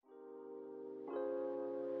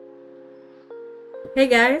Hey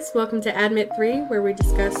guys, welcome to Admit 3, where we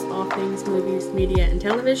discuss all things movies, media, and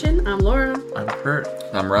television. I'm Laura. I'm Kurt.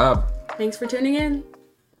 I'm Rob. Thanks for tuning in.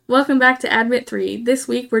 Welcome back to Admit 3. This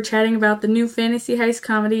week we're chatting about the new fantasy heist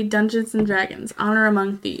comedy Dungeons & Dragons: Honor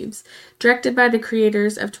Among Thieves. Directed by the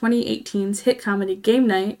creators of 2018's hit comedy Game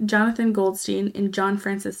Night, Jonathan Goldstein and John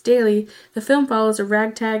Francis Daly, the film follows a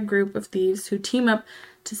ragtag group of thieves who team up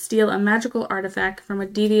to steal a magical artifact from a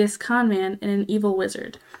devious conman and an evil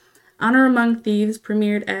wizard. Honor Among Thieves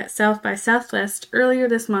premiered at South by Southwest earlier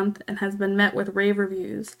this month and has been met with rave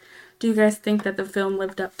reviews. Do you guys think that the film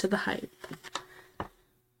lived up to the hype?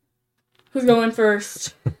 Who's going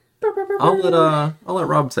first? I'll let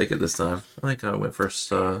Rob take it this time. I think I went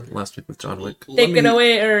first last week with John Wick. Take it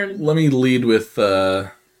away, Ern. Let me lead with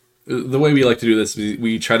the way we like to do this.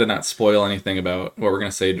 We try to not spoil anything about what we're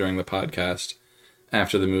going to say during the podcast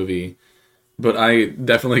after the movie. But I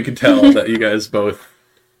definitely could tell that you guys both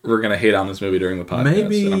were going to hate on this movie during the podcast,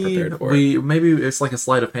 and I'm prepared for it. Maybe it's like a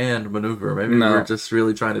sleight of hand maneuver. Maybe we're just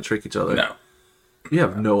really trying to trick each other. No. You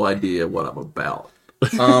have no idea what I'm about.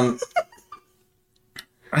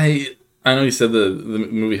 I know you said the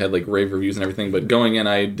movie had like rave reviews and everything, but going in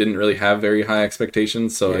I didn't really have very high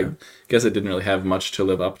expectations, so I guess it didn't really have much to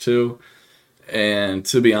live up to. And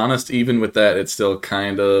to be honest, even with that, it still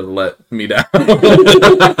kind of let me down.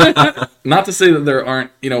 Not to say that there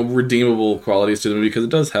aren't, redeemable qualities to the movie, because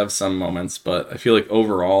it does have some moments, but I feel like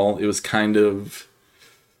overall it was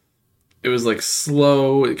like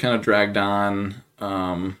slow, it kind of dragged on.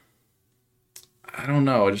 I don't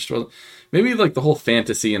know, it just wasn't. Maybe like the whole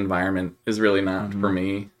fantasy environment is really not for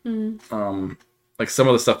me. Mm-hmm. Like some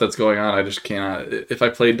of the stuff that's going on, I just cannot. If I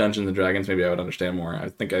played Dungeons & Dragons, maybe I would understand more. I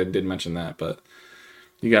think I did mention that, but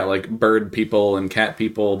you got like bird people and cat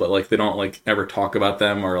people, but like they don't like ever talk about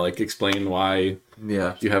them or like explain why you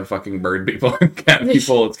have fucking bird people and cat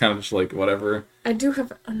people. It's kind of just like whatever. I do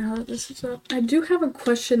have a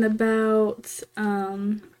question about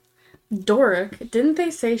Doric. Didn't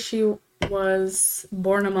they say she was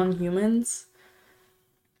born among humans?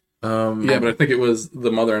 Yeah, but I think it was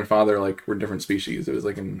the mother and father like were different species. It was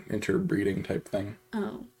like an interbreeding type thing.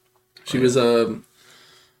 Oh. She was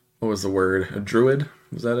what was the word? A druid?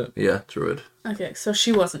 Was that it? Yeah, druid. Okay, so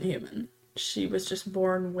she wasn't human. She was just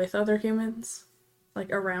born with other humans?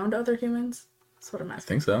 Like around other humans? That's what I'm asking. I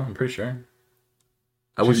think so. I'm pretty sure.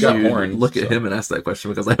 I wish got you horns, look at him and ask that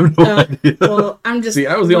question, because I have no idea. Well, I'm just... See,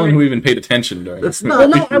 I was the only one who even paid attention during That's this.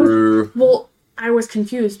 not true. I was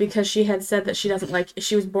confused because she had said that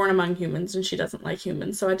she was born among humans and she doesn't like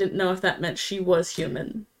humans, so I didn't know if that meant she was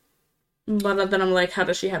human. But then I'm like, how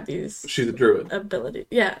does she have these... She's a druid. Ability.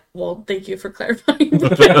 Yeah, well, thank you for clarifying.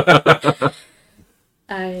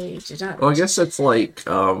 I did not... Well, I guess it's like,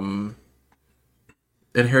 in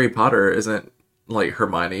Harry Potter, isn't, like,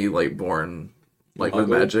 Hermione, like, born... Like, with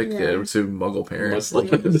magic, to Muggle parents. I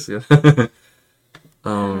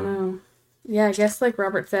don't know. Yeah, I guess like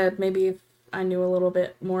Robert said, maybe if I knew a little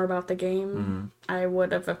bit more about the game, I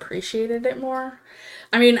would have appreciated it more.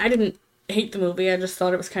 I mean, I didn't hate the movie, I just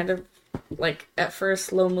thought it was kind of, like, at first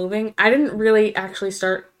slow moving. I didn't really actually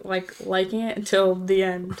start, like, liking it until the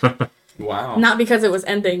end. Wow. Not because it was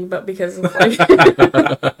ending, but because of, like...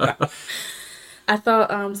 I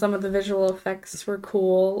thought some of the visual effects were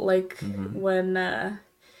cool, like when the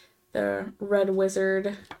Red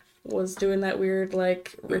Wizard was doing that weird,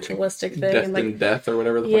 like, ritualistic thing. Death and, like, in death or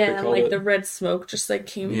whatever the fuck they called like, it. the red smoke just, like,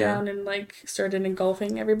 came down and, like, started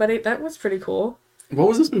engulfing everybody. That was pretty cool. What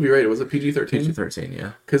was this movie rated? Was it PG-13? PG-13,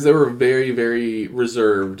 yeah. Because they were very, very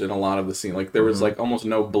reserved in a lot of the scene. Like, there was, like, almost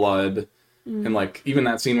no blood. And, like, even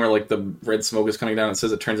that scene where, like, the red smoke is coming down and it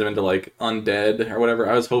says it turns them into, like, undead or whatever.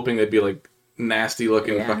 I was hoping they'd be, like, nasty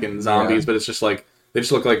looking fucking zombies, but it's just like they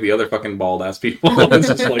just look like the other fucking bald ass people. It's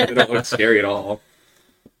just like they don't look scary at all.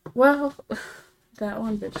 Well, that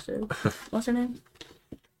one bitch did. What's her name?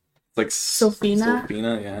 It's like Sophina.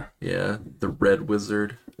 Sophina, yeah. Yeah, the Red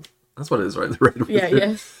Wizard. That's what it is, right? The Red Wizard. Yeah,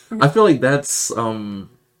 yes. I feel like that's the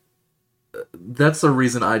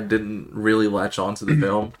reason I didn't really latch on to the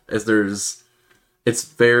film. It's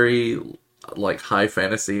very like high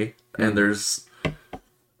fantasy, and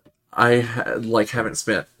I haven't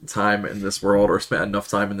spent time in this world or spent enough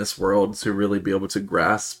time in this world to really be able to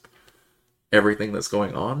grasp everything that's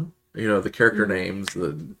going on. You know, the character names,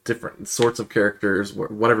 the different sorts of characters,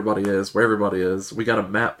 what everybody is, where everybody is. We got a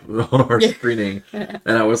map on our screening, and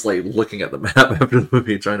I was like looking at the map after the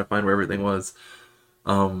movie, trying to find where everything was.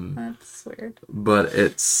 That's weird. But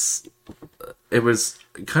it was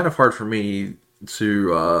kind of hard for me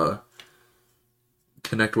to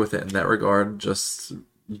connect with it in that regard, just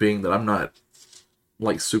being that I'm not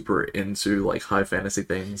like super into like high fantasy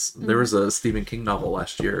things, there was a Stephen King novel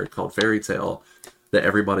last year called Fairy Tale that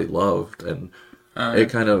everybody loved, and it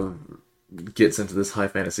kind of gets into this high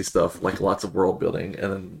fantasy stuff, like lots of world building,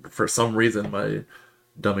 and then for some reason my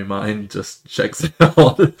dummy mind just checks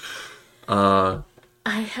out. I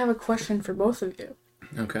have a question for both of you.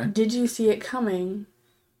 Okay. Did you see it coming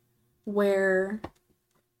where,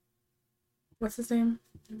 what's his name?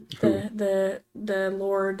 The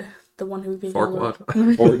Lord, the one who became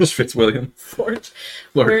Farquaad. Forge Fitzwilliam. Forge.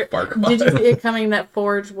 Lord Farquaad. Did you see it coming that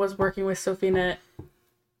Forge was working with Sophina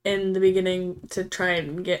in the beginning to try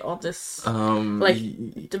and get all this, like,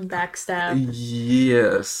 to backstab?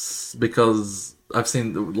 Yes, because I've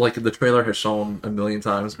seen, like, the trailer has shown a million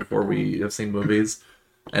times before we have seen movies,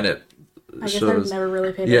 and it I guess shows... I've never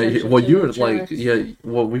really paid Yeah, attention well, to you the were, like, trailers.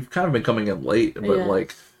 well, we've kind of been coming in late, but, Yeah.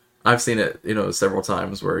 like, I've seen it, several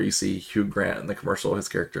times where you see Hugh Grant in the commercial, his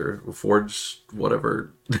character, Forge,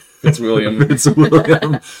 whatever. Fitzwilliam.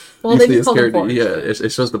 Fitzwilliam. Well, You they see just his called him character, Forge. yeah,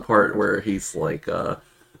 it shows the part where he's like, I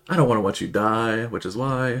don't want to watch you die, which is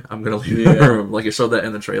why I'm going to leave Yeah. the room. Like, it showed that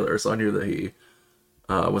in the trailer, so I knew that he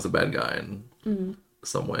was a bad guy in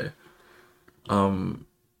some way.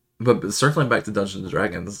 But circling back to Dungeons &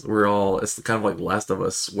 Dragons, it's kind of like Last of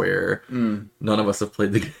Us, where none of us have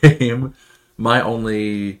played the game. My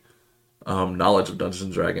only knowledge of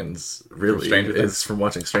Dungeons & Dragons really Stranger Things. is from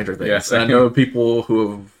watching Stranger Things. Yes, And I know people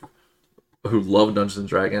who love Dungeons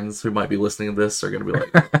 & Dragons who might be listening to this are going to be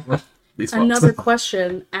like, these fucks. Another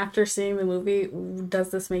question, after seeing the movie,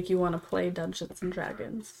 does this make you want to play Dungeons &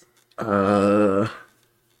 Dragons? No.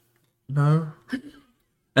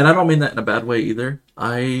 And I don't mean that in a bad way either.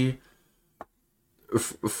 Even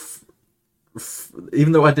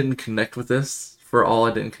though I didn't connect with this, for all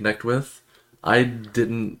I didn't connect with, I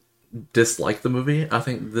didn't dislike the movie. I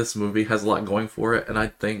think this movie has a lot going for it, and I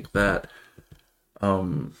think that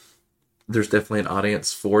there's definitely an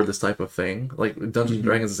audience for this type of thing. Like, Dungeons and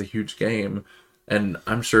Dragons is a huge game, and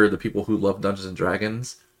I'm sure the people who love Dungeons and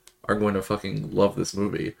Dragons are going to fucking love this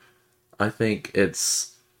movie. I think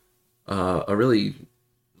it's a really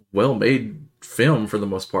well-made film for the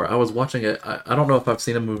most part. I was watching it. I don't know if I've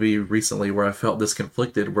seen a movie recently where I felt this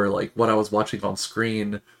conflicted, where like what I was watching on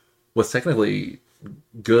screen was technically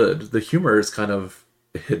good. The humor is kind of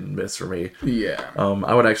hit and miss for me. Yeah.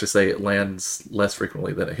 I would actually say it lands less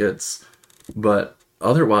frequently than it hits, but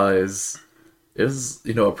otherwise, it was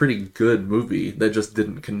a pretty good movie that just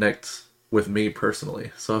didn't connect with me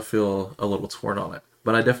personally. So I feel a little torn on it.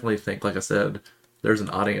 But I definitely think, like I said, there's an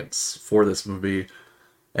audience for this movie.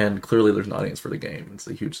 And clearly there's an audience for the game. It's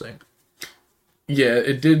a huge thing. Yeah,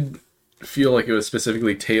 it did feel like it was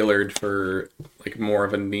specifically tailored for like more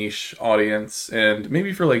of a niche audience, and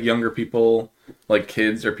maybe for like younger people, like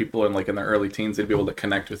kids or people in their early teens, they'd be able to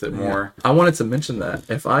connect with it more. I wanted to mention that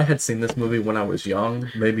if I had seen this movie when I was young,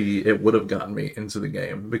 maybe it would have gotten me into the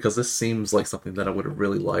game, because this seems like something that I would have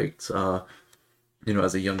really liked,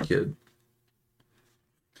 as a young kid.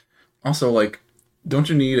 Also, don't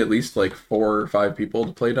you need at least 4 or 5 people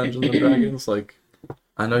to play Dungeons and Dragons?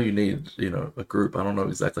 I know you need, a group. I don't know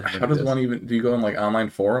exactly how how does one even... Do you go in,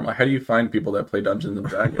 online forum? How do you find people that play Dungeons and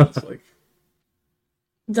Dragons?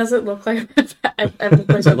 Does it look like... Is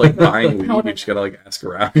it like buying weed? You just gotta, ask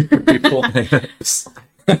around for people.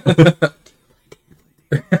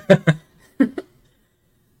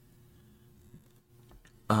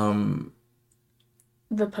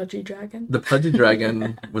 The Pudgy Dragon? The Pudgy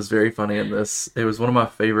Dragon was very funny in this. It was one of my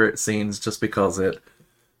favorite scenes just because it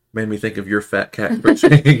made me think of your fat cat for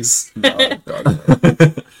Chase. Oh,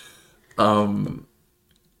 God,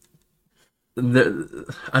 no.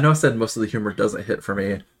 I know I said most of the humor doesn't hit for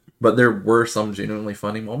me, but there were some genuinely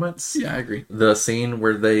funny moments. Yeah, I agree. The scene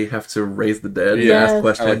where they have to raise the dead and Yes. ask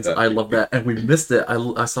questions, I like that. I love that. And we missed it.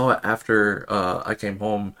 I saw it after I came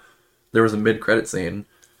home. There was a mid-credit scene,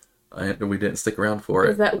 and we didn't stick around for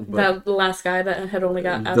it. Is that the last guy that had only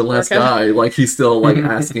got asked the last for a cut? guy, he's still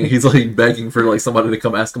asking. He's begging for somebody to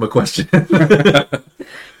come ask him a question.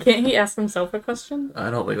 Can't he ask himself a question? I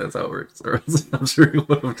don't think that's how it works. Or else I'm sure he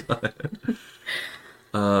would have done it.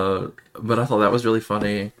 But I thought that was really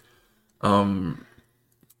funny. What's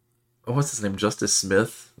his name? Justice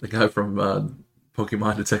Smith, the guy from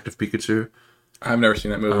Pokemon Detective Pikachu. I've never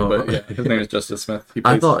seen that movie, but yeah, his name is Justice Smith. He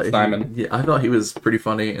I plays thought Simon. I thought he was pretty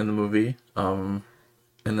funny in the movie. In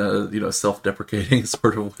a self-deprecating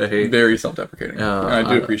sort of way. Very self-deprecating. And I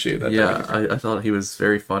do appreciate that. Yeah, I thought he was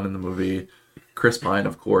very fun in the movie. Chris Pine,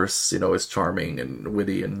 of course, is charming and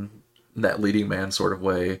witty in that leading man sort of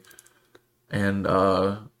way. And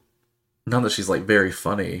not that she's very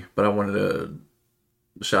funny, but I wanted to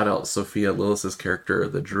shout out Sophia Lillis's character,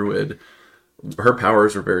 the druid. her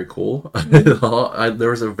powers are very cool. There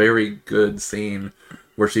was a very good scene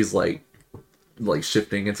where she's like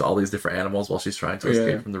shifting into all these different animals while she's trying to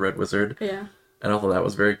escape from the Red Wizard. Yeah. And I thought that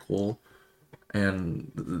was very cool. And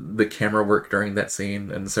the camera work during that scene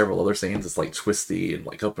and several other scenes is like twisty and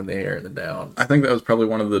like up in the air and then down. I think that was probably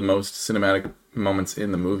one of the most cinematic moments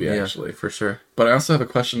in the movie, actually. For sure. But I also have a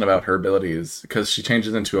question about her abilities, because she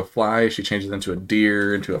changes into a fly, she changes into a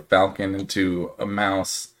deer, into a falcon, into a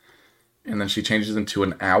mouse, and then she changes into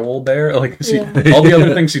an owl bear. Like all the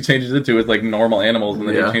other things she changes into is like normal animals, and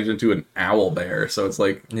then she changes into an owl bear. So it's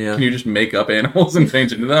like, can you just make up animals and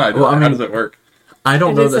change it into that? How does it work? I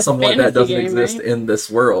don't know that something like that doesn't exist in this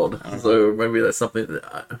world. So maybe that's something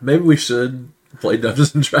that maybe we should play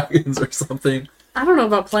Dungeons and Dragons or something. I don't know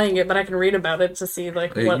about playing it, but I can read about it to see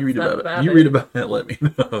like what you read about it. You read about it. Let me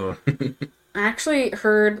know. I actually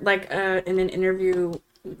heard like in an interview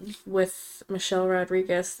with Michelle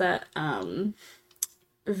Rodriguez that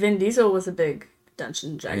Vin Diesel was a big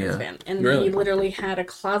Dungeons and Dragons fan, and he literally had a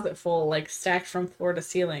closet full, like stacked from floor to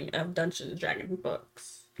ceiling, of Dungeons and Dragons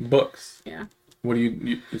books. Books. Yeah. What do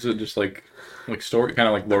you is it just like story, kind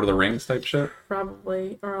of like Lord of the Rings type shit?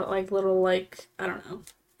 Probably, or like little like, I don't know,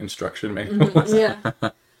 instruction manuals. Yeah.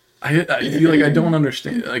 I feel like I don't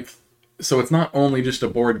understand, like, so it's not only just a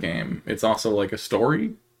board game, it's also like a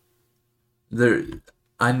story. There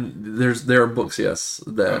are books, yes,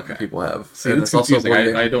 that people have. See, it's confusing.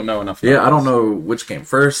 I don't know enough. I don't know which came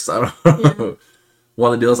first. I don't know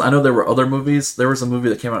what the deal is. I know there were other movies. There was a movie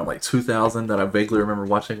that came out in like 2000 that I vaguely remember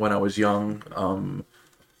watching when I was young.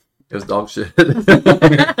 It was dog shit. I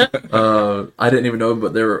didn't even know,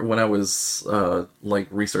 but when I was like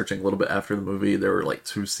researching a little bit after the movie, there were like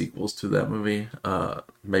 2 sequels to that movie.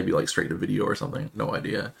 Maybe like straight to video or something. No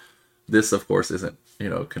idea. This, of course, isn't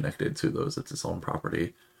connected to those. It's its own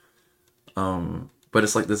property. But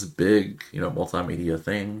it's like this big multimedia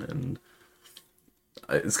thing, and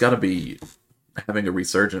it's got to be having a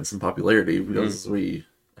resurgence in popularity because we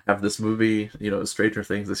have this movie. Stranger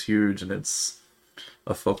Things is huge, and it's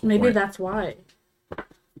a focal point. Maybe that's why.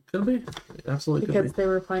 Could be. Absolutely because could be. They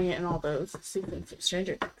were playing it in all those seasons of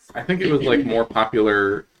Stranger Things. I think it was like more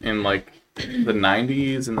popular in like the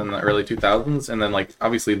 90s and then the early 2000s, and then like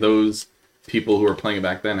obviously those people who were playing it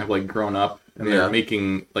back then have like grown up and they're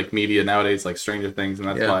making like media nowadays like Stranger Things, and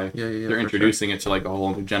that's why they're introducing it to like a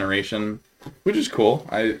whole new generation, which is cool.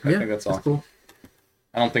 I think that's awesome. Cool.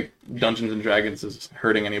 I don't think Dungeons and Dragons is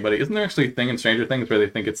hurting anybody. Isn't there actually a thing in Stranger Things where they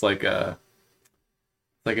think it's like a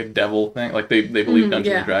devil thing? Like they believe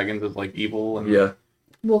Dungeons and Dragons is like evil, and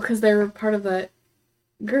well, because they were part of that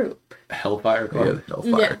group, Hellfire Club. Yeah, the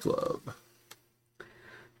Hellfire Club.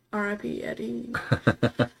 R.I.P. Eddie.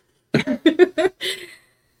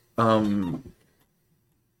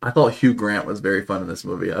 I thought Hugh Grant was very fun in this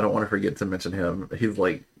movie. I don't want to forget to mention him. He's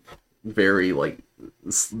like very like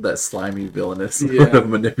that slimy villainous sort of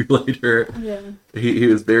manipulator. Yeah. He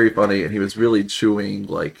was very funny, and he was really chewing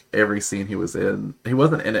like every scene he was in. He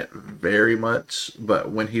wasn't in it very much,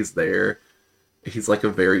 but when he's there, he's like a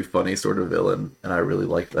very funny sort of villain, and I really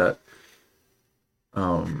like that.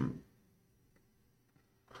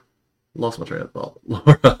 Lost my train of thought.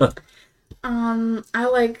 Laura. I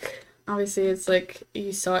like, obviously it's like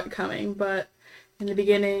you saw it coming, but in the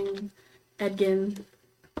beginning, Edgin.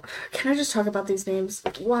 Can I just talk about these names?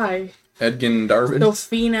 Why? Edgin Darvin.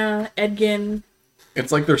 Sophina, Edgin.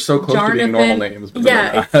 It's like they're so close to being normal names, but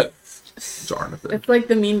Jarnathan. It's like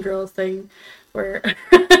the Mean Girls thing, where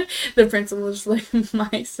the principal was like,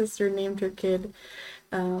 my sister named her kid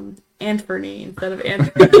Anthony instead of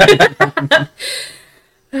Anthony.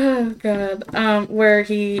 Oh God. Where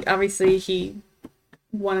he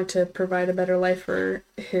wanted to provide a better life for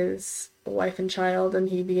his wife and child, and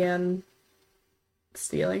he began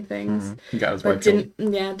stealing things. He got his but wife killed.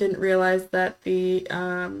 didn't realize that the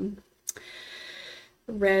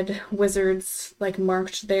red wizards like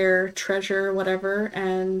marked their treasure, whatever,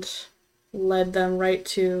 and led them right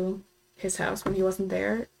to his house when he wasn't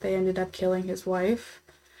there. They ended up killing his wife.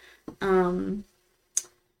 And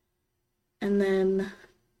then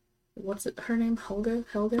what's her name? Helga?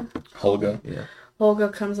 Yeah. Helga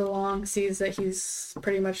comes along, sees that he's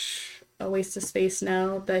pretty much a waste of space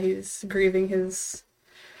now, that he's grieving his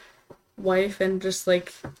wife and just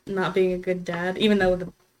like not being a good dad, even though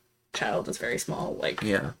the child is very small, like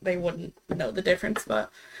they wouldn't know the difference,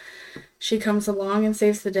 but she comes along and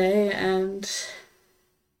saves the day and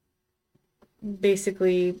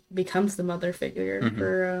basically becomes the mother figure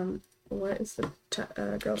for what is the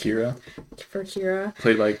girl Kira, for Kira?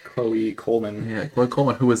 played by Chloe Coleman. Yeah, Chloe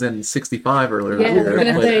Coleman, who was in 65 earlier. Yeah, I was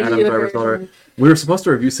gonna played say, Adam you Driver's were- daughter. We were supposed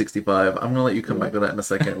to review 65. I'm gonna let you come back to that in a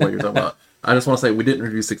second. What you're talking about? I just want to say we didn't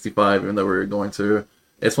review 65, even though we were going to.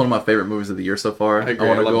 It's one of my favorite movies of the year so far. I agree, I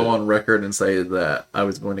want I to loved go it. on record and say that I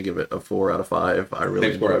was going to give it a 4 out of 5. I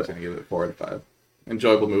really Same score. I enjoyed was it. going to give it 4 out of 5.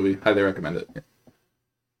 Enjoyable movie. Highly recommend it.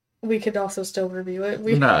 We could also still review it.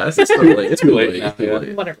 Nah, it's too late. It's too late. now, It's too yeah.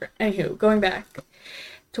 late. Whatever. Anywho, going back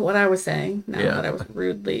to what I was saying, now Yeah. that I was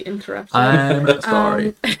rudely interrupted. I'm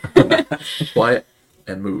sorry. Quiet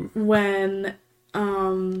and move. When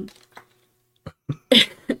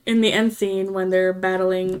in the end scene when they're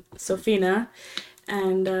battling Sofina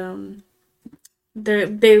and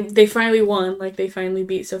they finally won, like they finally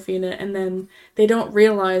beat Sofina, and then they don't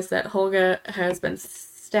realize that Holga has been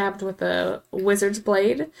stabbed with a wizard's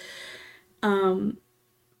blade.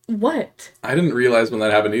 What? I didn't realize when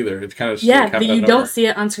that happened either. It kind of just Yeah, happened you out of don't nowhere. see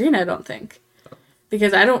it on screen, I don't think.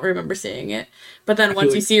 Because I don't remember seeing it. But then once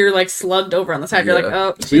feel you like- see her like slugged over on the side, you're like,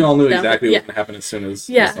 Yeah. oh. We all knew she's exactly down. what would happen as soon as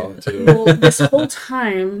Yeah. we saw it too. Well, this whole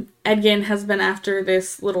time, Edgin has been after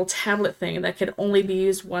this little tablet thing that could only be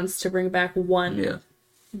used once to bring back Yeah.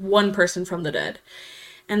 one person from the dead.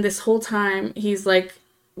 And this whole time, he's like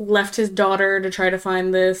left his daughter to try to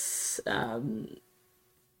find this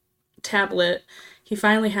tablet. He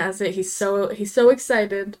finally has it. He's so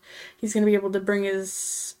excited. He's gonna be able to bring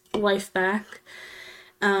his wife back.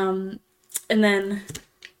 And then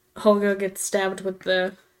Holga gets stabbed with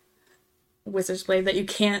the wizard's blade that you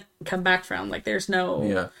can't come back from. Like there's no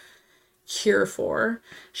Yeah. cure for.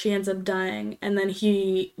 She ends up dying, and then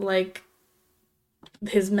he like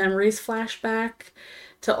his memories flash back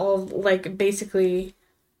to all like basically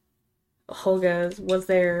Holga was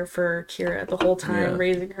there for Kira the whole time, Yeah.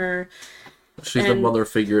 raising her. She's the And- mother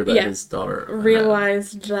figure that yeah, his daughter had.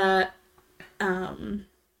 Realized that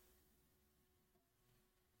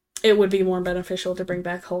it would be more beneficial to bring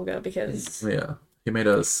back Holga because Yeah. He made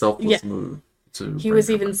a selfless move to he bring was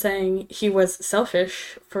her even back. saying he was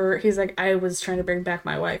selfish for he's like, I was trying to bring back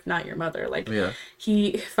my wife, not your mother. Like Yeah.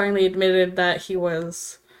 he finally admitted that he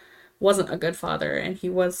wasn't a good father and he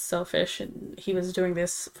was selfish and he was doing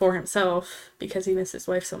this for himself because he missed his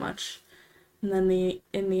wife so much. And then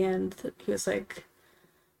in the end he was like,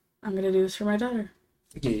 I'm gonna do this for my daughter.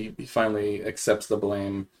 He finally accepts the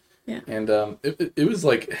blame. Yeah. And it was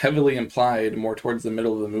like heavily implied more towards the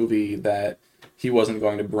middle of the movie that he wasn't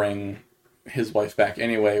going to bring his wife back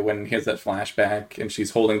anyway when he has that flashback and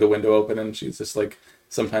she's holding the window open and she's just like,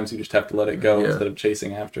 sometimes you just have to let it go Yeah. instead of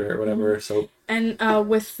chasing after her or whatever. So And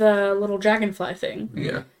with the little dragonfly thing.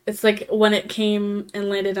 Yeah. It's like when it came and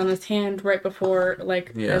landed on his hand right before,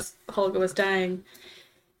 like, Yeah. as Holga was dying,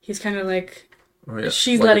 he's kind of like, Oh, yeah.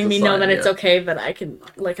 she's Like, letting it's a me know sign, that it's yeah. okay that I can,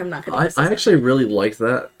 like, I'm not going to miss I this. actually really liked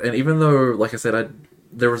that, and even though, like I said,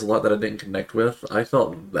 there was a lot that I didn't connect with, I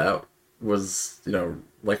felt that was,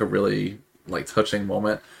 like a really like touching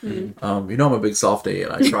moment. Mm-hmm. I'm a big softie,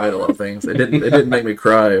 and I cried a lot of things. It didn't make me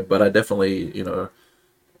cry, but I definitely,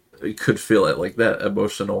 could feel it. Like that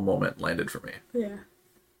emotional moment landed for me. Yeah.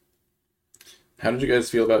 how did you guys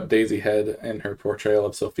feel about Daisy Head and her portrayal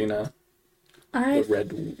of Sofina? The I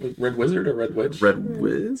red wizard or red witch? Red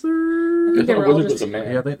Wizard. I think I they thought were all wizard just, was a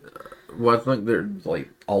man. Yeah, I think they're like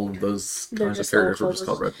all of those They're kinds of just all characters were called just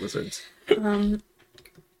called Red Wizards.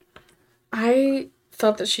 I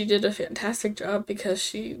thought that she did a fantastic job because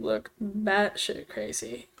she looked batshit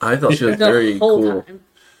crazy. I thought she was The very whole cool. time.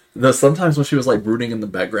 Sometimes when she was like brooding in the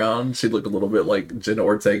background, she looked a little bit like Jenna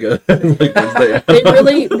Ortega. Like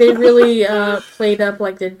Wednesday. They really played up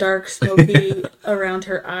like the dark smoky around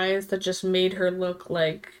her eyes that just made her look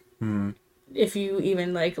like if you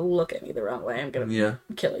even like look at me the wrong way, I'm gonna Yeah.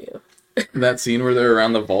 kill you. That scene where they're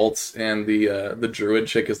around the vaults and the druid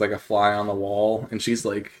chick is like a fly on the wall and she's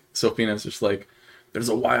like, Sofina's just like, there's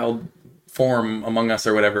a wild form among us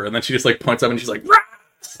or whatever, and then she just like points up and she's like, rah!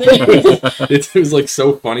 It was like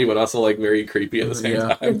so funny but also like very creepy at the same Yeah.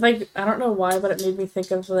 time. It's like I don't know why, but it made me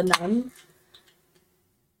think of the nun.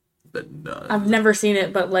 The nun. I've never seen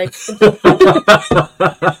it, but like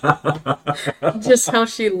just how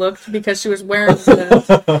she looked because she was wearing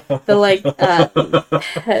the like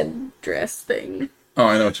headdress thing. Oh,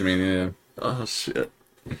 I know what you mean, yeah. Oh shit.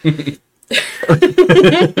 That's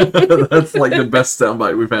like the best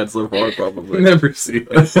soundbite we've had so far, probably. Never seen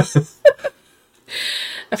it.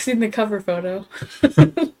 I've seen the cover photo.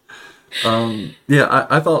 Yeah,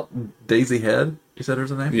 I thought Daisy Head, you said her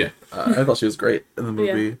was her name? Yeah. I thought she was great in the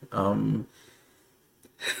movie.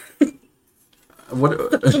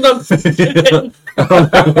 What?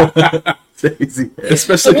 Daisy head.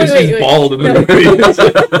 Especially because Wait. she's bald in the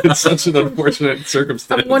movie. It's such an unfortunate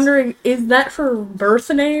circumstance. I'm wondering, is that her birth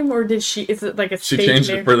name, or is it like a She stage changed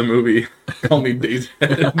name? it for the movie. Call me Daisy.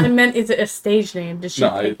 I meant, is it a stage name? Did she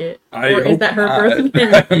pick it? Or Or is that her birth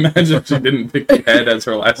name? I imagine she didn't pick Head as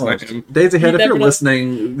her last name. Daisy head, if never you're know.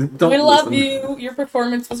 listening, don't We love listen. you. Your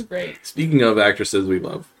performance was great. Speaking of actresses we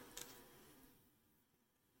love,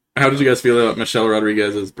 how did you guys feel about Michelle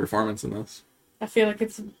Rodriguez's performance in this? I feel like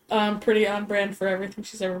it's pretty on brand for everything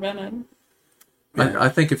she's ever been in. I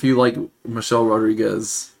think if you like Michelle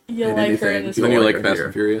Rodriguez, You'll in like her anything, in this Then you you'll like her Fast here.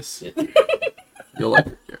 and Furious? You'll like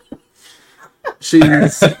her here.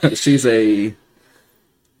 She's a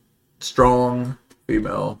strong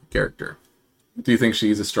female character. Do you think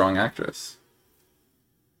she's a strong actress?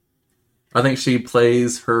 I think she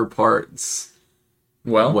plays her parts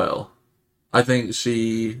Well, well. I think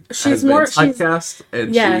she She's has more- been typecast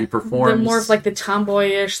and she performs. the more of like the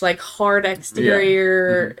tomboyish, like hard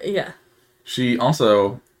exterior. Yeah. she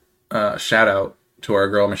also, shout out to our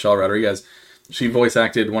girl Michelle Rodriguez. She voice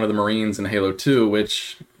acted one of the Marines in Halo 2,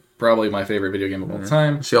 which probably my favorite video game of all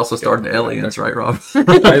time. She also starred in Aliens, right, Rob?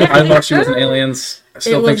 I thought she was in Aliens. I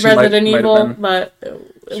still It think was she Resident might Evil, have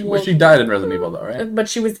been. but She died in Resident Evil, though, right? but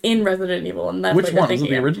she was in Resident Evil, and that's Which like one? the Was it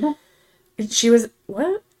thing. the original? She was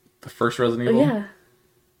what? The first Resident Oh, Evil? yeah.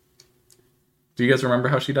 Do you guys remember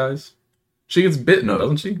how she dies? She gets bitten, No.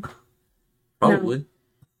 doesn't she? Probably.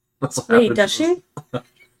 That's what Wait, happens. does she?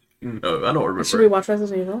 No, I don't remember. Should we watch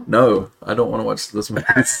Resident Evil? No, I don't want to watch this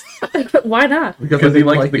movies. Why not? Because I he didn't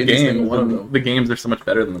likes like the any single games. one of And them. the games are so much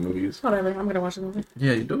better than the movies. Whatever. I'm gonna watch the movie.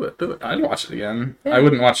 Yeah, you do it. Do it. I'd watch it again. Yeah. I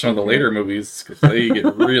wouldn't watch some of the later movies because they get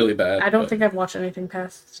really bad. I don't but- think I've watched anything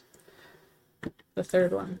past the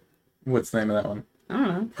third one. What's the name of that one? I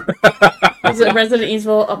don't know. Is it Resident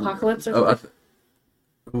Evil Apocalypse or Oh, something?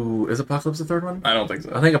 ooh, is Apocalypse the third one? I don't think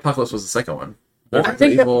so. I think Apocalypse was the second one. I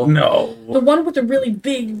think that- Evil. No. The one with the really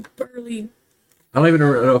big, burly. I don't even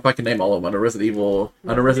know if I can name all of them. I know Resident Evil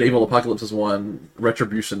Apocalypse is one.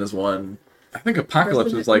 Retribution is one. I think Apocalypse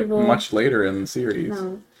Resident is like Evil. much later in the series.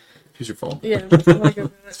 No. Here's your phone. Yeah. I wanna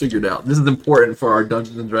go It's figured out. This is important for our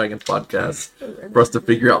Dungeons and Dragons podcast for us to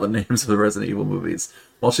figure out the names of the Resident Evil movies.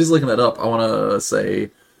 While she's looking that up, I want to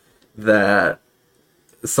say that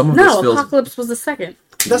some of this No, feels. Apocalypse was the second.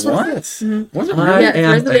 That's what. What? Was it I really? Yeah,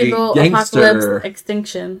 am Resident a Evil gangster. Apocalypse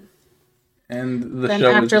Extinction. And the Then show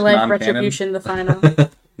was just Afterlife non-canon? Retribution, the final.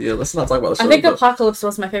 Yeah, let's not talk about the show. I think but Apocalypse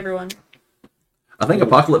was my favorite one. I think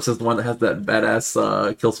Apocalypse is the one that has that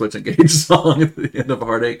badass Kill Switch Engage song at the end of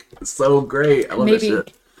Heartache. It's so great. I love Maybe, that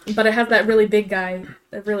shit. but it has that really big guy,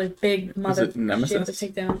 that really big mother it Nemesis? she has to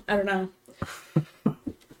take down. I don't know. I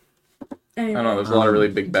Anyway, don't know. There's a lot of really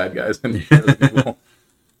big bad guys in Resident Evil.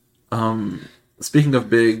 Speaking of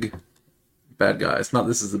big bad guys, not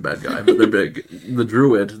this is a bad guy, but they're big. The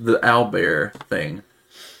druid, the owlbear thing.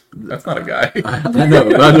 That's not a guy.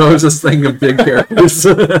 I know it's this thing of big characters.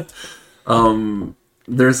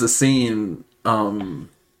 There's a scene.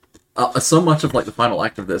 So much of like the final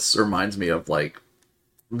act of this reminds me of like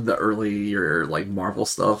the earlier like Marvel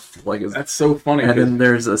stuff. Like, That's so funny. and 'cause then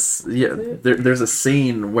there's there's a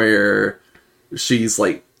scene where she's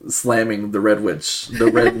like slamming the red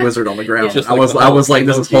wizard on the ground. Just I like was the I was Hulk like,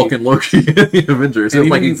 this is Loki. Hulk and Loki in the Avengers. And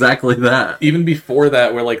It's like even- exactly that. even before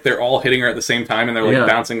that, where like they're all hitting her at the same time and they're like Yeah.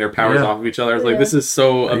 bouncing their powers Yeah. off of each other. I was like, Yeah. this is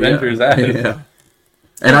so Avengers yeah. esque. Yeah.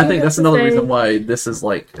 And I think that's another say- reason why this is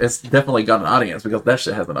like it's definitely got an audience, because that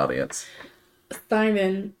shit has an audience.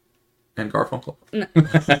 Simon, And Garfunkel.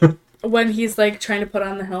 when he's like trying to put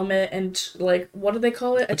on the helmet and like, what do they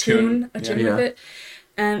call it? A tune. tune Yeah. with it.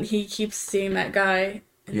 And he keeps seeing that guy.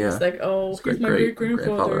 And Yeah. he's like, oh, His he's my great great grandfather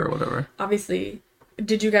grandfather. or whatever. Obviously,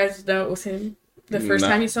 did you guys know it was him the first No,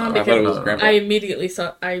 time you saw him? I thought it was Because grandpa. I immediately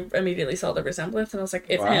saw the resemblance, and I was like,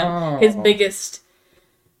 it's Wow. him. His biggest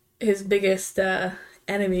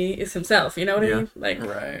enemy is himself. You know what I Yeah. mean? Like,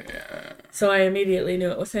 Right. Yeah. so I immediately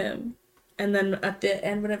knew it was him. And then at the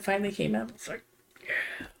end, when it finally came out, it's like,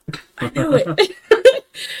 yeah, I knew it.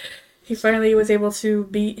 He finally was able to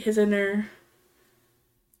beat his inner.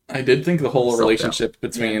 I did think the whole Self-doubt. relationship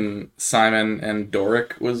between Simon and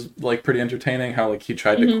Doric was like pretty entertaining. How like he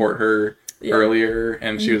tried to court her Yeah. earlier,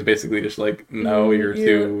 and she was basically just like, "No, you're yeah.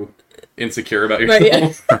 too insecure about Right, yeah.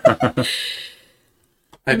 yourself."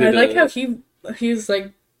 I And I did. like how he's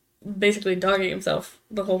like basically dogging himself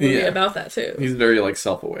the whole movie Yeah. about that too. He's very like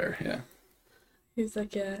self-aware. Yeah. He's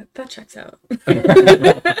like, yeah, that checks out.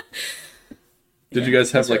 Did you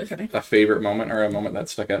guys have that's like really funny. a favorite moment or a moment that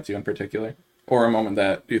stuck out to you in particular, or a moment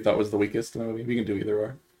that you thought was the weakest in the movie? You can do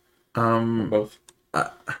either or both. I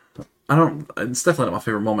don't. It's definitely not my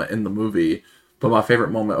favorite moment in the movie, But my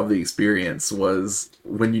favorite moment of the experience was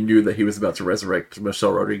when you knew that he was about to resurrect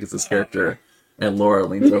Michelle Rodriguez's character, and Laura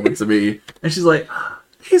leans over to me, and she's like,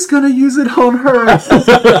 "He's gonna use it on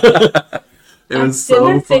her." It was so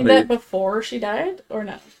funny. Did they say that before she died, or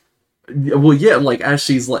no? Well, yeah, like as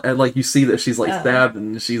she's like you see that she's like stabbed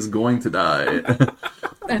and she's going to die.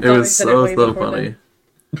 It was so funny.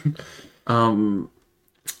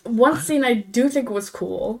 One scene I do think was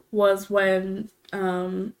cool was when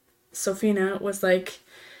Sophina was like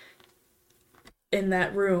in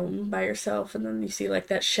that room by herself, and then you see like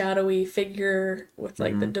that shadowy figure with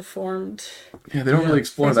like the deformed. Yeah, they don't really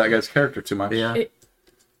explore that guy's character too much. Yeah, it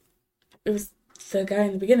was the guy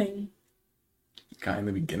in the beginning. Guy in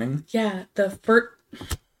the beginning? Yeah, the first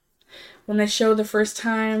when they show the first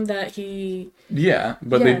time that he. Yeah,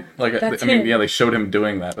 but they they showed him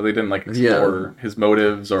doing that, but they didn't like explore his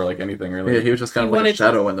motives or like anything really. Yeah, he was just kind of like a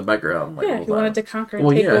shadow in the background. Like, he wanted to conquer. And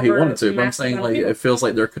take over he wanted to. But I'm saying like it feels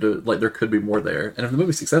like there could be more there, and if the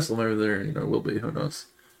movie's successful, maybe there will be. Who knows?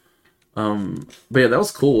 But yeah, that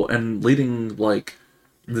was cool, and leading like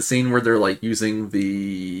the scene where they're like using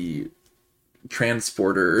the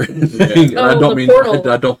transporter thing. Oh, I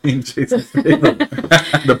don't mean Jason Statham.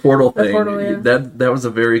 The portal thing. The portal, yeah. That was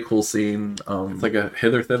a very cool scene. It's like a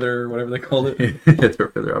hither thither, whatever they called it.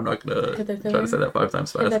 hither. I'm not gonna try to say that 5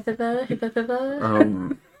 times fast.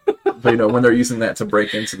 But when they're using that to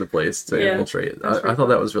break into the place to infiltrate, I thought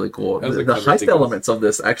that was really cool. The heist elements of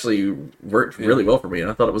this actually worked really well for me,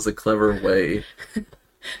 and I thought it was a clever way.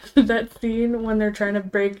 That scene when they're trying to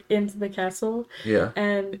break into the castle,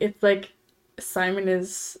 and it's like Simon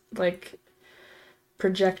is like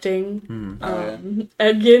projecting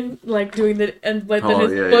again, like doing the and like then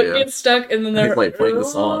his foot gets stuck, and then they're like playing the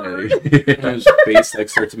song and his face like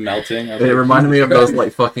starts melting. It reminded me of those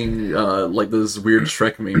like fucking like those weird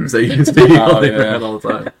Shrek memes they used to all the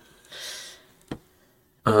time.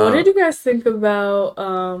 What did you guys think about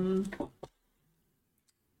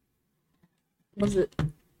was it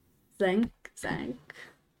Zank?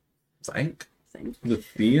 The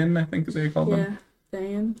Thean, I think they called him.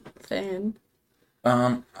 Yeah, Than.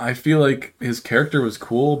 I feel like his character was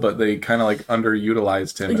cool, but they kind of like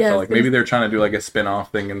underutilized him. Yeah, I felt like maybe they're trying to do like a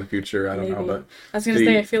spin-off thing in the future. I don't know, but I was gonna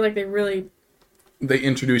say I feel like they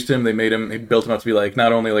introduced him. They built him up to be like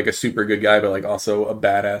not only like a super good guy, but like also a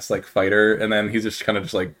badass like fighter. And then he's just kind of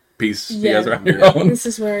just like, peace, you guys are on your own. This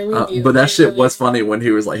is where I leave you. But that shit was funny when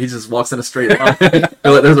he was like, he just walks in a straight line. They're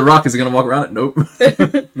like, there's a rock, is he gonna walk around it? Nope.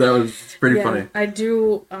 That was pretty funny. I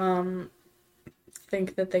do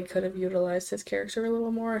think that they could have utilized his character a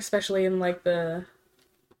little more, especially in like the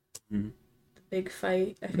big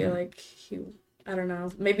fight. I feel like I don't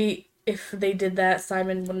know, maybe if they did that,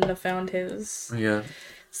 Simon wouldn't have found his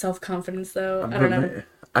self-confidence though. I don't know.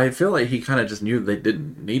 I feel like he kind of just knew they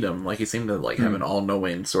didn't need him. Like he seemed to like have an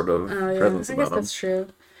all-knowing sort of presence about him. I guess that's true.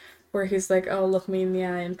 Where he's like, "Oh, look me in the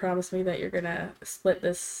eye and promise me that you're gonna split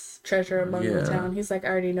this treasure among the town." He's like, "I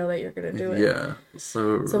already know that you're gonna do it." Yeah.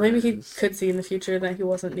 So maybe he could see in the future that he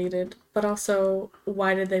wasn't needed. But also,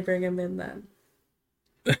 why did they bring him in then?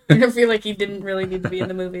 I feel like he didn't really need to be in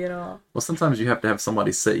the movie at all. Well, sometimes you have to have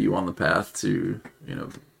somebody set you on the path to,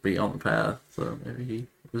 be on the path. So maybe he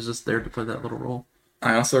was just there to play that little role.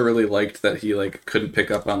 I also really liked that he like couldn't pick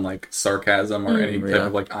up on like sarcasm or any type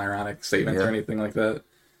of like ironic statements or anything like that.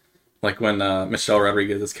 Like when Michelle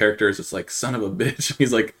Rodriguez's character is just like, son of a bitch.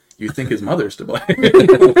 He's like, you think his mother's to blame.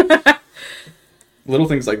 Little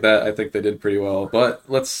things like that I think they did pretty well. But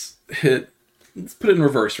let's put it in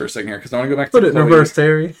reverse for a second here, because I want to go back to Chloe. Put it in reverse,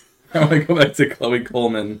 Terry. I want to go back to Chloe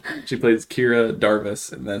Coleman. She plays Kira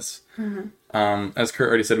Darvis in this. As Kurt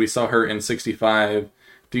already said, we saw her in 65.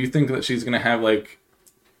 Do you think that she's going to have like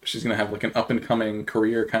an up and coming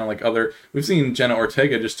career, kind of like we've seen Jenna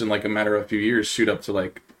Ortega just in like a matter of a few years shoot up to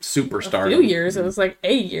like superstar. A few years, it was like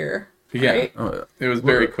a year. Yeah, right? It was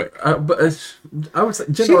very quick. But I would say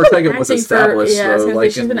Jenna Ortega was established,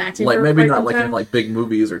 like she's been acting like for maybe quite not some like time. in like big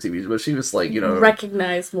movies or TVs, but she was like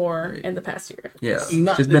recognized more in the past year. Yeah,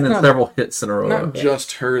 she's been in several hits in a row. Not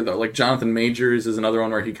just her though. Like Jonathan Majors is another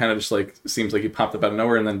one where he kind of just like seems like he popped up out of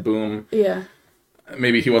nowhere and then boom. Yeah.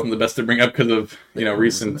 Maybe he wasn't the best to bring up because of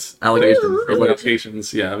recent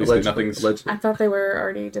allegations. Yeah, obviously nothing's. I thought they were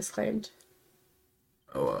already disclaimed.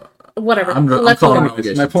 Oh, whatever. My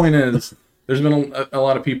point is, there's been a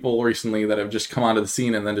lot of people recently that have just come onto the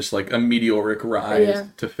scene and then just like a meteoric rise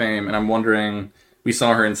to fame. And I'm wondering, we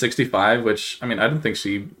saw her in 65, which I didn't think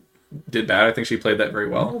she did bad. I think she played that very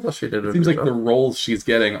well. I thought she did. It seems like the roles she's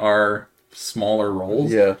getting are smaller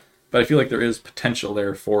roles. Yeah. but I feel like there is potential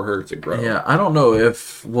there for her to grow. Yeah, I don't know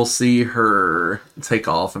if we'll see her take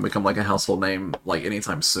off and become like a household name like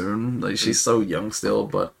anytime soon. Like she's so young still,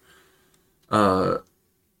 but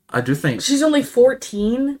I do think She's only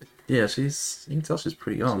 14. yeah, you can tell she's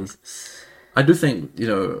pretty young. I do think,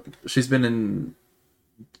 she's been in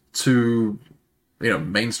 2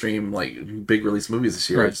 mainstream like big release movies this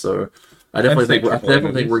year, Right. so I definitely think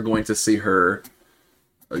movies. we're going to see her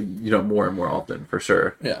more and more often for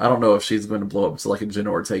sure. Yeah. I don't know if she's going to blow up to like a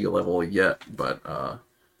Jenna Ortega level yet, but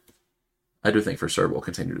I do think for sure we'll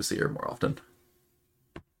continue to see her more often.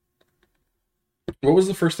 What was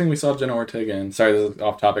the first thing we saw Jenna Ortega in? Sorry, this is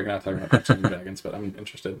off topic, not talking about Dungeons and Dragons, but I'm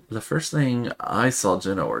interested. The first thing I saw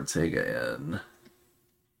Jenna Ortega in,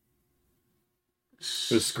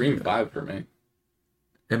 It was Scream 5 for me.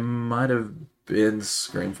 it might have been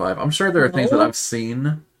Scream 5. I'm sure there are things that No. I've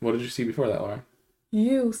seen. What did you see before that, Laura?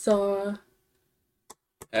 You saw...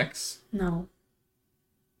 X? No.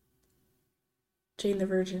 Jane the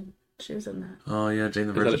Virgin. She was in that. Oh yeah, Jane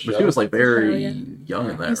the Is that a Virgin. But show? she was like very Oh, yeah. young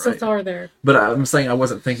in You that, still right? saw her there. But I'm saying I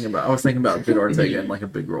was thinking about Jenna Ortega in like a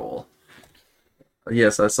big role.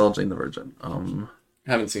 Yes, I saw Jane the Virgin.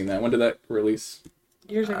 Haven't seen that. When did that release?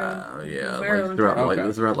 Years ago. Yeah, Very like long throughout time. like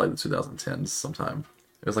Okay. throughout like the 2010s sometime.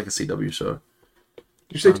 It was like a CW show.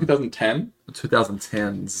 Did you say 2010? The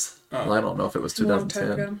 2010s. Oh. Well, I don't know if it was A long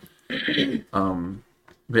time 2010. ago.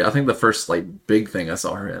 But yeah, I think the first like big thing I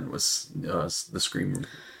saw her in was the Scream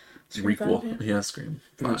Scream requel. 5, Yeah, Scream.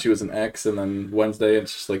 And then she was an X, and then Wednesday,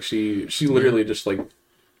 it's just like she literally just like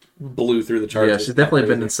blew through the charts. Yeah, It's she's definitely been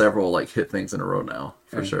crazy. in several like hit things in a row now,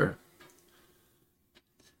 for Yeah. sure.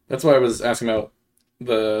 That's why I was asking about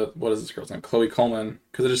what is this girl's name? Chloe Coleman,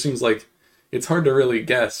 because it just seems like it's hard to really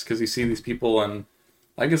guess because you see these people, and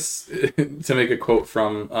I guess to make a quote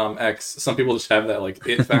from X, some people just have that like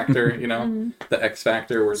it factor, the X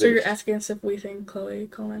factor. Where So they you're asking us if we think Chloe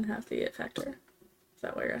Coleman has the it factor? Is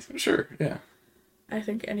that what you're asking? sure, yeah. I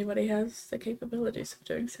think anybody has the capabilities of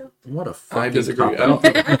doing so. What a fucking I disagree. cop-out.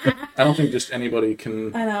 I don't think just anybody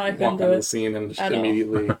can I know, I couldn't walk do onto it. the scene and just at all.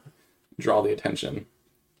 immediately draw the attention.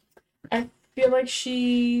 I feel like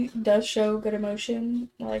she does show good emotion,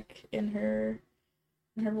 like in her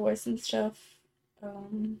voice and stuff. I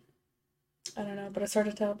don't know, but it's hard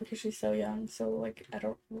to tell because she's so young. So like I've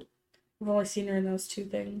only seen her in those 2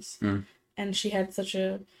 things, and she had such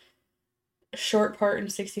a short part in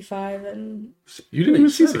 65. And You didn't even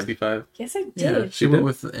see Sure. 65. yes, I Yeah, did. she You went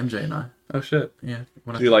did? with MJ and I. Oh shit. Yeah.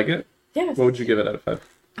 When Do you like it? Yes, What would you give it out of 5?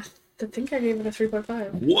 I think I gave it a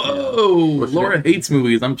 3.5. Whoa! What's Laura your- hates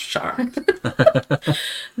movies. I'm shocked.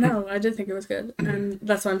 No, I did think it was good, and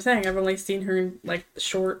that's what I'm saying. I've only seen her in like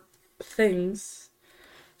short things,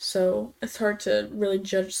 so it's hard to really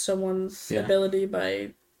judge someone's Yeah. ability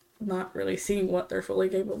by not really seeing what they're fully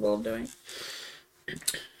capable of doing.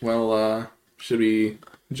 Well, should we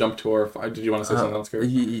jump to our 5? Did you want to say something else,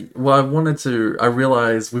 Gary? Well, I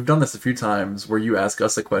realized we've done this a few times where you ask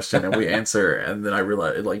us a question and we answer, and then I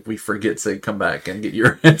realize like we forget to come back and get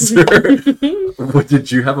your answer.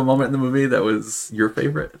 Did you have a moment in the movie that was your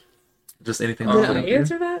favorite? Just anything? Did that I stood out to you?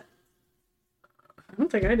 answer that? I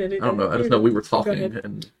don't think I did. I don't know. I just know we were Go talking ahead.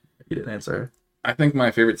 and you didn't answer. I think my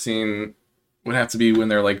favorite scene would have to be when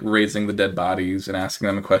they're like raising the dead bodies and asking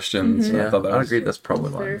them questions. And Yeah, I thought that I was agree. That's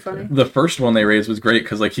probably Very mine. funny. the first one they raised was great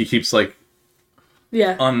because like he keeps like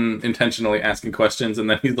Yeah. unintentionally asking questions, and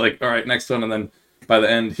then he's like, "All right, next one," and then by the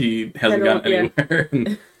end he hasn't Yeah, gone yeah. anywhere.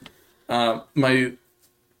 And,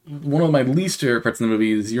 one of my least favorite parts of the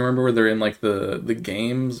movie is you remember where they're in like the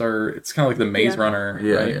games, or it's kind of like the Maze Yeah. Runner,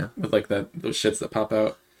 Yeah, right? yeah. With like those shits that pop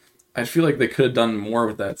out. I feel like they could have done more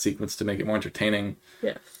with that sequence to make it more entertaining.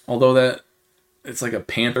 Yeah. Although that it's like a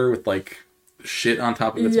panther with like shit on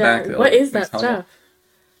top of its Yeah. back. What is makes that hologram- stuff?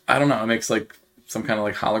 I don't know. It makes like some kind of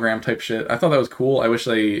like hologram type shit. I thought that was cool. I wish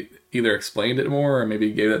they either explained it more or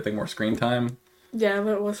maybe gave that thing more screen time. Yeah,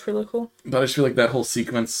 that was really cool. But I just feel like that whole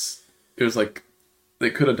sequence, it was like they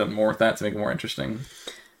could have done more with that to make it more interesting.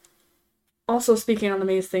 Also, speaking on the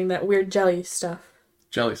maze thing, that weird jelly stuff.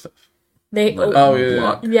 Jelly stuff. They Oh, yeah.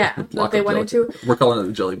 Block. yeah, Block what they of went jelly. into We're calling it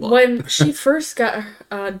the jelly block. when she first got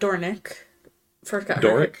Doric, sorry, got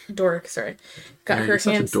Man, her you're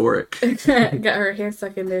such a hands Doric. got her hand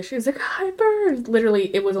stuck in there. She was like, "I burned."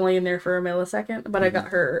 Literally, it was only in there for a millisecond, but I got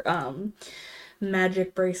her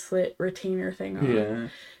magic bracelet retainer thing on. Yeah.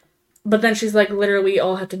 But then she's like, "Literally, we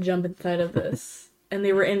all have to jump inside of this," and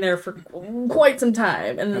they were in there for quite some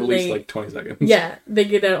time, and At then least they. like 20 seconds. Yeah, they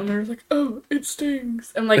get out and they're like, "Oh, it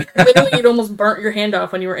stings." And like, literally, you'd almost burnt your hand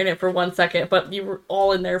off when you were in it for 1 second, but you were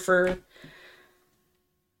all in there for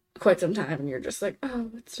quite some time, and you're just like, "Oh,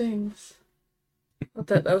 it stings." But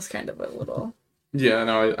that was kind of a little. Yeah,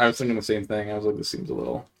 no, I was thinking the same thing. I was like, this seems a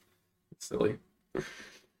little silly.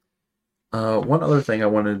 One other thing I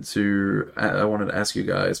wanted to ask you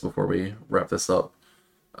guys before we wrap this up.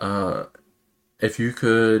 If you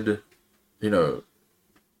could,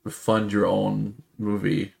 fund your own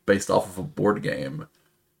movie based off of a board game,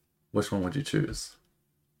 which one would you choose?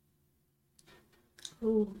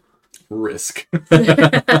 Ooh. Risk.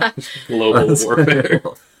 Global warfare.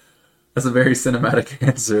 That's a very cinematic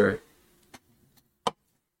answer.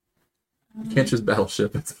 You can't choose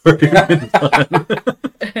Battleship. It's already been done.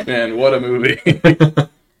 Man, what a movie.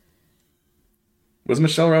 Was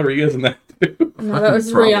Michelle Rodriguez in that too? No, that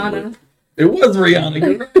was Probably. Rihanna. It was Rihanna.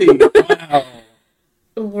 You're right.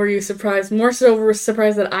 Wow. Were you surprised? More so, were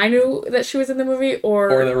surprised that I knew that she was in the movie,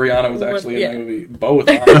 or that Rihanna was actually in yeah. the movie. Both,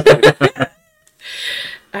 honestly.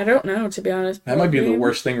 I don't know, to be honest. That might be the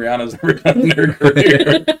worst thing Rihanna's ever done in her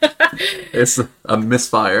career. It's a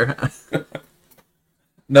misfire.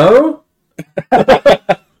 No?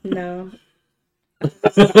 No.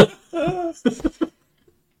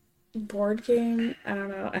 Board game? I don't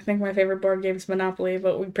know. I think my favorite board game is Monopoly,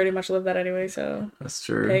 but we pretty much live that anyway, so That's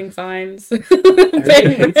true. paying fines.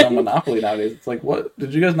 Everybody hates on Monopoly nowadays. It's like, what?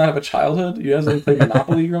 Did you guys not have a childhood? You guys didn't play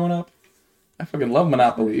Monopoly growing up? I fucking love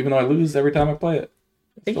Monopoly, even though I lose every time I play it.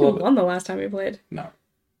 I think Still you love it. won the last time we played. No.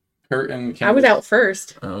 Kurt and Candace. I was out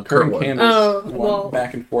first. Kurt Kurt and won. Candace Oh, went well.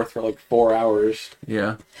 back and forth for like 4 hours.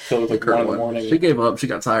 Yeah. Till it was like Kurt 1 in the won. morning. She gave up. She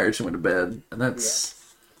got tired. She went to bed. And that's...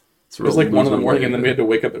 It's It was like 1 in the morning, and then we had to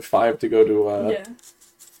wake up at 5 to go to. Yeah.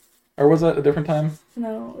 Or was that a different time?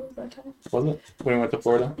 No, it was that time. Was it when we went to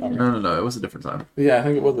Florida? Okay. No. It was a different time. Yeah, I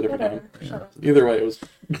think it was a different Whatever. time. Shut up. Either way, it was.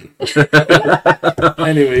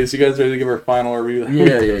 Anyways, you guys ready to give our final review?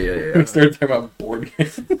 Yeah. We started talking about board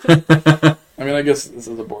games. I mean, I guess this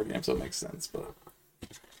is a board game, so it makes sense. But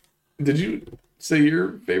did you say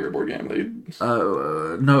your favorite board game, Lead?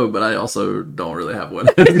 No, but I also don't really have one.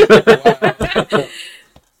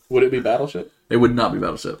 Would it be Battleship? It would not be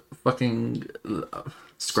Battleship. Fucking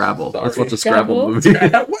Scrabble. Sorry. Let's watch a Scrabble? Scrabble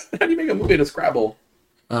movie. What? How do you make a movie to Scrabble?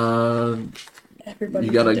 Everybody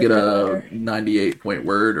You gotta did get it a better. 98-point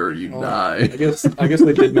word or you I die. guess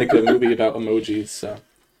they did make a movie about emojis. So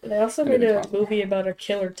They also made a movie about a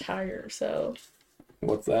killer tire, so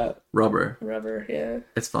what's that? Rubber. rubber, yeah.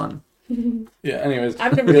 It's fun. Yeah. Anyways,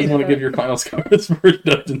 I've never you guys seen want it, to give though. your final scores for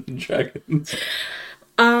Dungeons and Dragons?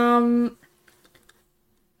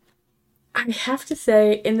 I have to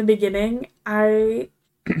say, in the beginning, I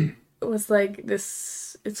was like,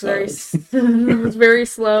 this, it's very, it was very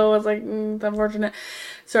slow. I was like, it's unfortunate.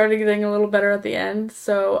 Started getting a little better at the end,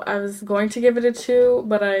 so I was going to give it a 2,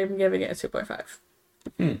 but I'm giving it a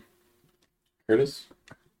 2.5. Curtis?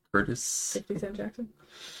 Curtis. 50 Cent Jackson.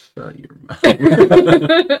 Shut your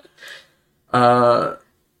mouth.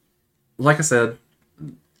 Like I said,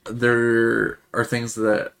 there are things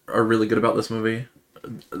that are really good about this movie.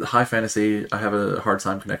 The high fantasy, I have a hard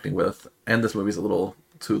time connecting with, and this movie's a little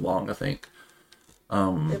too long, I think.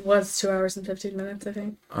 It was 2 hours and 15 minutes, I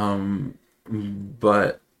think.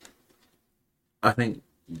 But I think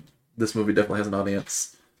this movie definitely has an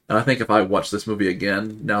audience. And I think if I watch this movie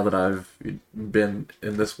again, now that I've been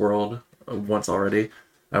in this world once already,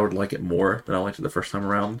 I would like it more than I liked it the first time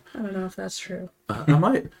around. I don't know if that's true. I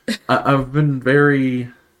might. I've been very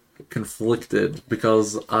conflicted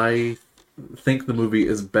because I think the movie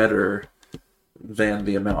is better than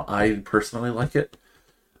the amount I personally like it.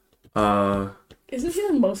 Isn't he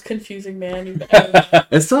the most confusing man you've ever...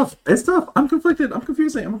 It's tough. I'm conflicted. I'm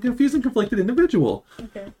confusing. I'm a confusing, conflicted individual.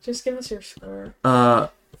 Okay, just give us your score.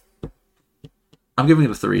 I'm giving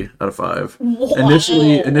it a 3 out of 5. Wow.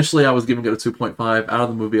 Initially, I was giving it a 2.5. Out of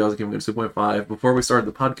the movie, I was giving it a 2.5. Before we started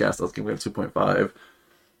the podcast, I was giving it a 2.5.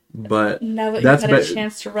 But Now that that's you've had a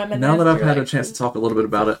chance to reminisce... now that I've you're had a like, chance to talk a little bit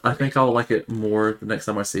about it, I think I'll like it more the next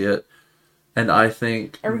time I see it. And I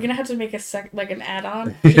think... Are we gonna have to make an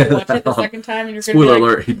add-on? You watch it the second time and you're gonna Spoiler be like,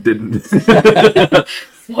 alert, he didn't.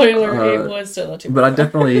 spoiler, it was still a 2. But I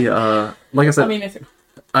definitely, like I said, I mean, if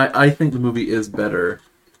I think the movie is better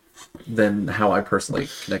than how I personally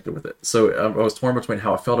connected with it. So I was torn between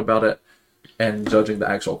how I felt about it and judging the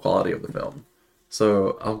actual quality of the film.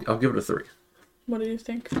 So I'll give it a 3. what do you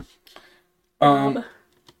think? Gotta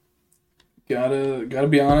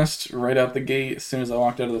be honest, right out the gate, as soon as I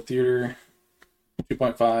walked out of the theater,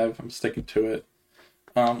 2.5, I'm sticking to it.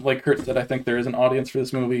 Like Kurt said, I think there is an audience for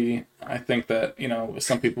this movie. I think that,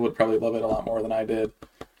 some people would probably love it a lot more than I did.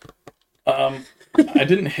 I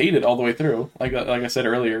didn't hate it all the way through. Like I said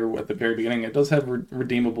earlier at the very beginning, it does have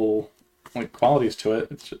redeemable qualities to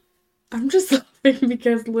it. I'm just laughing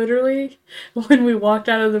because literally, when we walked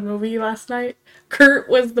out of the movie last night, Kurt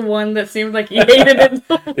was the one that seemed like he hated it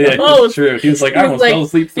the Yeah, most. it's true. He was like, I almost fell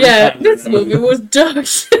asleep 3 Yeah, times. this movie was dog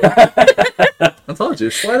shit. I told you,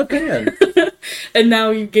 sleight of hand. And now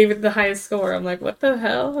you gave it the highest score. I'm like, what the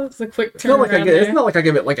hell? It's a quick It's not turnaround. it's not like I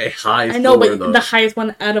give it like a high I know, score, but though. the highest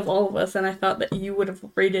one out of all of us, and I thought that you would have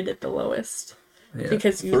rated it the lowest. Yeah.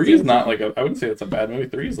 Because you 3 is not like I wouldn't say it's a bad movie.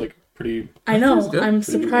 3 is like pretty. I know. good. I'm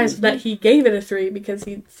surprised that he gave it a 3 because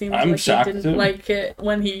he seemed I'm like he shocked, didn't too. like it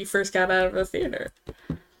when he first got out of the theater.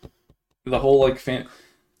 The whole like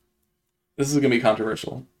This is gonna be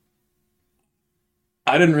controversial.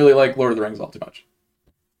 I didn't really like Lord of the Rings all too much.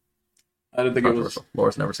 I didn't think it was.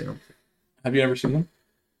 Laura's never seen them. Have you ever seen them?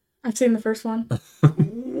 I've seen the first one,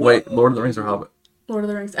 Wait, Lord of the Rings or Hobbit? Lord of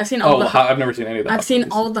the Rings. I've seen all the. I've never seen any of that. I've seen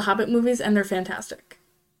all of the Hobbit movies, and they're fantastic.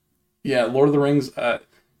 Yeah, Lord of the Rings.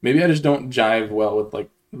 Maybe I just don't jive well with like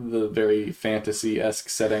the very fantasy-esque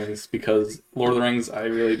settings because Lord of the Rings I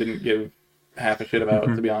really didn't give half a shit about,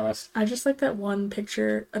 to be honest. I just like that one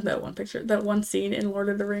scene in Lord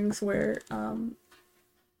of the Rings where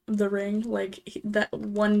the ring, that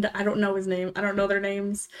one, I don't know his name, I don't know their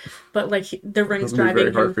names, but like the ring's driving very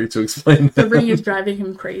him. hard for you to explain. The ring is driving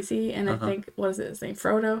him crazy, and I think, what is it, his name,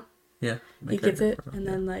 Frodo? Yeah, He gets it, and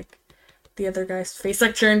then like the other guy's face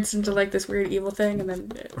like turns into like this weird evil thing, and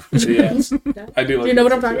then Yeah, I do. Like do you know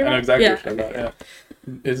what I'm talking I know about? exactly Yeah. what you're talking about.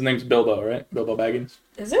 Yeah, his name's Bilbo, right? Bilbo Baggins.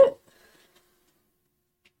 Is it?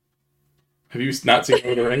 Have you not seen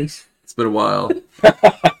Lord of the Rings? It's been a while.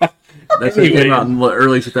 That shit came out in the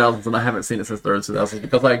early 2000s, and I haven't seen it since the early 2000s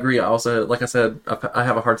because I agree. I also, like I said, I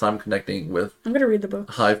have a hard time connecting with I'm gonna read the book.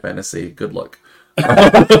 high fantasy. Good luck. I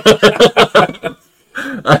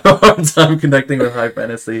have a hard time connecting with high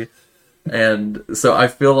fantasy, and so I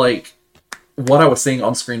feel like what I was seeing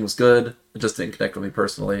on screen was good. It just didn't connect with me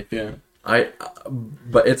personally. Yeah.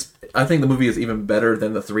 But I think the movie is even better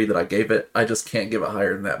than the 3 that I gave it. I just can't give it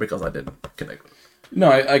higher than that because I didn't connect with it. No,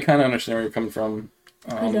 I kind of understand where you're coming from.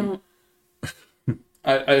 I don't.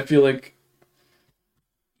 I feel like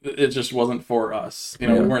it just wasn't for us. You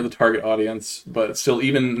know, we weren't the target audience, but still,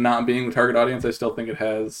 even not being the target audience, I still think it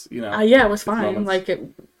has, you know. Yeah, it was fine. moments. Like it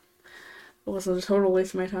wasn't a total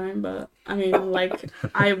waste of my time, but I mean, like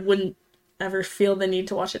I wouldn't ever feel the need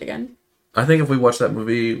to watch it again. I think if we watched that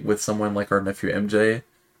movie with someone like our nephew MJ,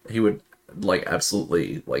 he would like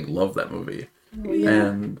absolutely like love that movie, Yeah.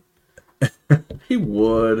 and he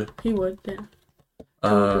would. He would, yeah.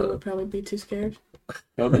 Toby would probably be too scared.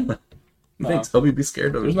 Toby? I No. think Toby would be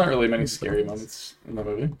scared of There's it. not really many scary moments in the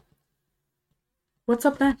movie. What's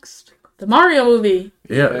up next? The Mario movie.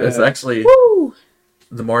 Yeah, it's actually Woo!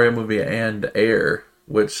 the Mario movie and Air,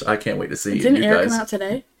 which I can't wait to see. Didn't you Air guys. come out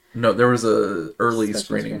today? No, there was a early Special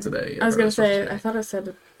screening screening. today. I was gonna say, Today. I thought I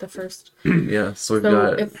said the first. Yeah, so we've So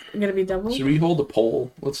got. it's gonna be double. Should we hold a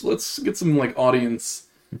poll? Let's get some like audience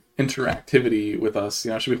interactivity with us.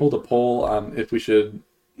 You know, should we hold a poll on if we should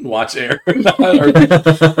watch Air or not,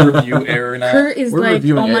 or review Air or not? Kurt is We're like,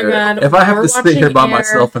 reviewing oh my Air. god. If I have we're to sit here watching by Air.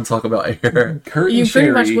 myself and talk about Air, Kurt You and pretty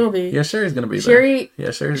Sherry, much will be. yeah, Sherry's gonna be there. Sherry,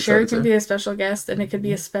 Yeah, Sherry's Sherry excited can too. be a special guest, and it could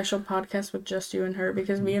be a special podcast with just you and her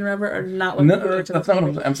because me and Robert are not looking No, forward to that's this not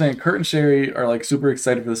what movie. I'm saying. Kurt and Sherry are like super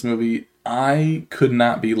excited for this movie. I could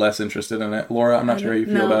not be less interested in it. Laura, I'm not sure how you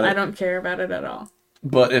feel No, about it. I don't care about it at all.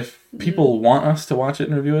 But if people want us to watch it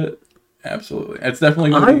and review it, absolutely. It's definitely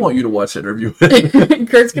gonna I be- want you to watch it and review it.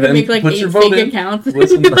 Kurt's gonna Then make like put 8 your vote fake in. accounts.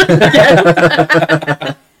 Listen,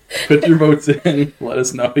 put your votes in. Let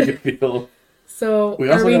us know how you feel. So We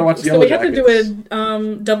also gotta watch so Yellow we have to do Jackets.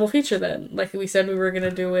 a double feature then, like we said we were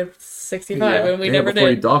gonna do with 65, Yeah. and we Yeah, never before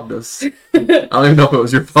you did. dogged us. I don't even know if it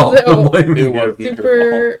was your fault. So- I'm blaming It you.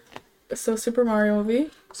 was. Super Mario movie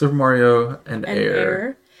Super Mario and and Air.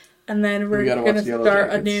 Air, and then we're We gotta watch gonna Yellow start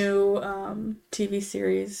a Jackets. new TV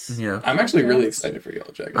series, Yeah. I'm actually really excited for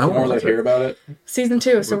Yellow Jackets. I The more want I it. hear about it, season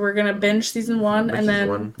 2. So we're gonna binge season 1, and then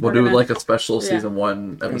We'll we're do gonna- like a special yeah. season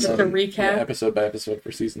 1 and Just episode. a recap. yeah, episode by episode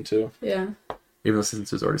for season 2. yeah. Even though season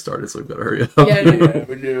 2's already started, so we've got to hurry up. Yeah, I know. Yeah,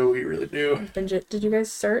 we do. We really do. Binge it. Did you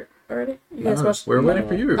guys start already? You guys No, watched? we're waiting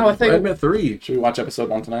for you. Oh, I thought you- Admit 3. Should we watch episode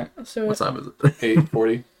 1 tonight? So What time is it?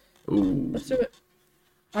 8:40. Ooh. let's do it.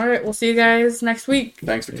 All right, we'll see you guys next week.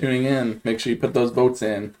 Thanks for tuning in. Make sure you put those votes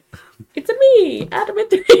in. It's a me, Adam and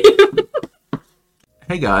 3.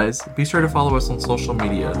 Hey guys, be sure to follow us on social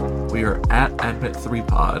media. We are at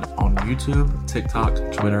Admit3Pod on YouTube, TikTok,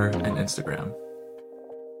 Twitter, and Instagram.